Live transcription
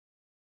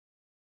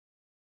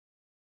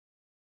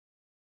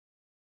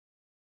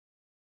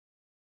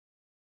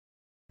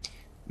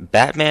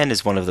Batman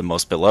is one of the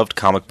most beloved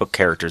comic book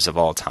characters of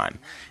all time,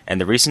 and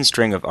the recent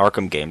string of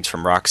Arkham games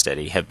from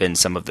Rocksteady have been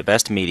some of the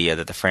best media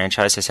that the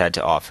franchise has had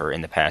to offer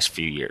in the past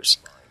few years.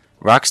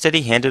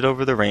 Rocksteady handed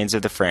over the reins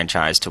of the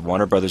franchise to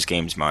Warner Bros.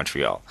 Games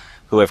Montreal,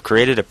 who have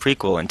created a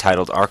prequel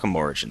entitled Arkham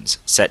Origins,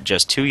 set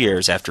just 2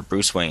 years after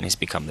Bruce Wayne has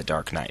become the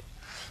Dark Knight.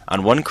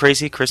 On one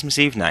crazy Christmas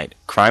Eve night,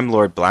 crime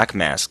lord Black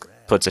Mask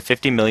puts a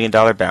 $50 million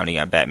bounty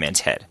on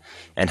Batman's head,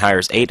 and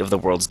hires 8 of the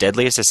world's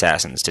deadliest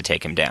assassins to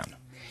take him down.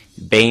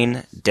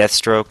 Bane,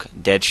 Deathstroke,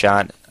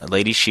 Deadshot,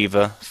 Lady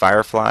Shiva,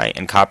 Firefly,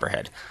 and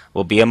Copperhead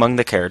will be among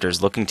the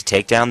characters looking to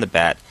take down the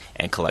Bat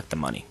and collect the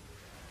money.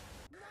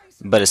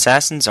 But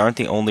assassins aren't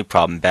the only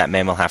problem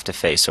Batman will have to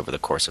face over the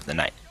course of the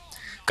night.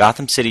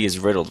 Gotham City is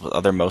riddled with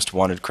other most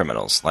wanted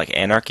criminals like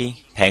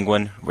Anarchy,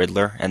 Penguin,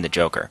 Riddler, and the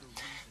Joker.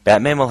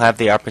 Batman will have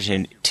the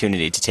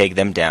opportunity to take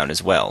them down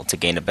as well to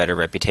gain a better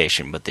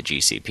reputation with the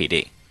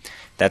GCPD.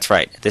 That's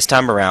right, this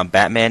time around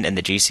Batman and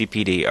the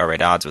GCPD are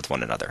at odds with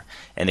one another,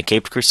 and the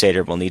Caped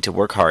Crusader will need to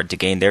work hard to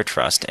gain their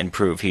trust and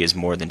prove he is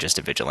more than just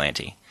a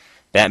vigilante.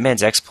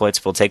 Batman's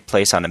exploits will take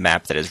place on a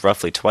map that is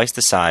roughly twice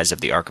the size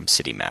of the Arkham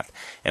City map,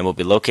 and will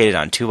be located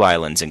on 2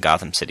 islands in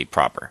Gotham City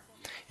proper.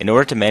 In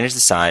order to manage the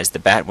size, the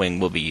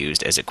Batwing will be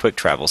used as a quick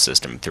travel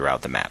system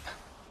throughout the map.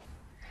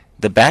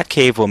 The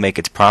Batcave will make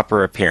its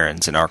proper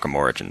appearance in Arkham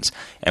Origins,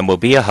 and will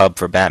be a hub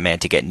for Batman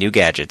to get new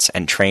gadgets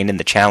and train in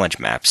the challenge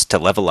maps to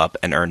level up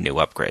and earn new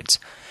upgrades.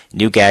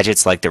 New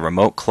gadgets like the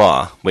Remote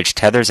Claw, which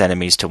tethers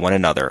enemies to one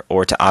another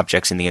or to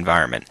objects in the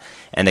environment,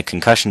 and the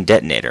Concussion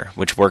Detonator,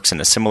 which works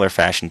in a similar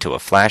fashion to a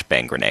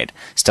flashbang grenade,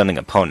 stunning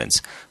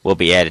opponents, will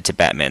be added to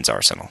Batman's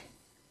arsenal.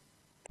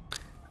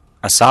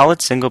 A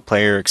solid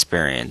single-player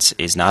experience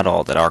is not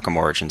all that Arkham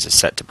Origins is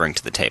set to bring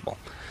to the table.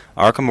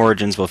 Arkham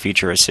Origins will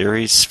feature a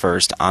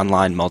series-first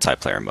online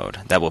multiplayer mode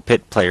that will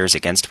pit players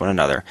against one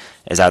another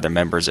as either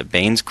members of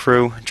Bane's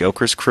crew,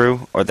 Joker's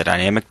crew, or the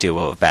dynamic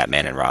duo of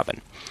Batman and Robin.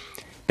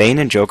 Bane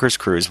and Joker's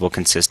crews will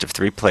consist of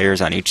 3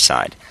 players on each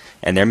side,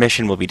 and their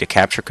mission will be to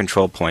capture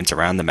control points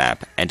around the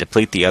map and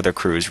deplete the other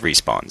crew's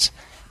respawns.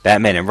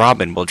 Batman and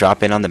Robin will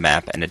drop in on the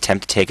map and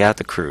attempt to take out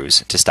the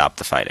crews to stop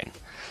the fighting.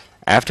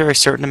 After a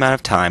certain amount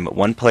of time,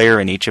 1 player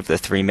in each of the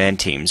 3-man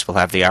teams will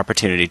have the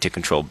opportunity to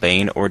control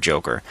Bane or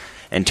Joker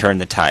and turn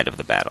the tide of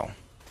the battle.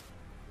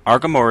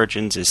 Arkham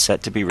Origins is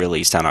set to be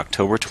released on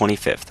October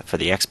 25th for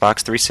the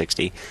Xbox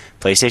 360,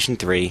 PlayStation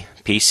 3,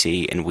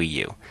 PC, and Wii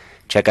U.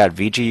 Check out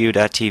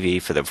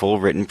VGU.TV for the full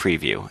written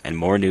preview and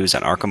more news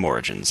on Arkham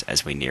Origins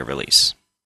as we near release.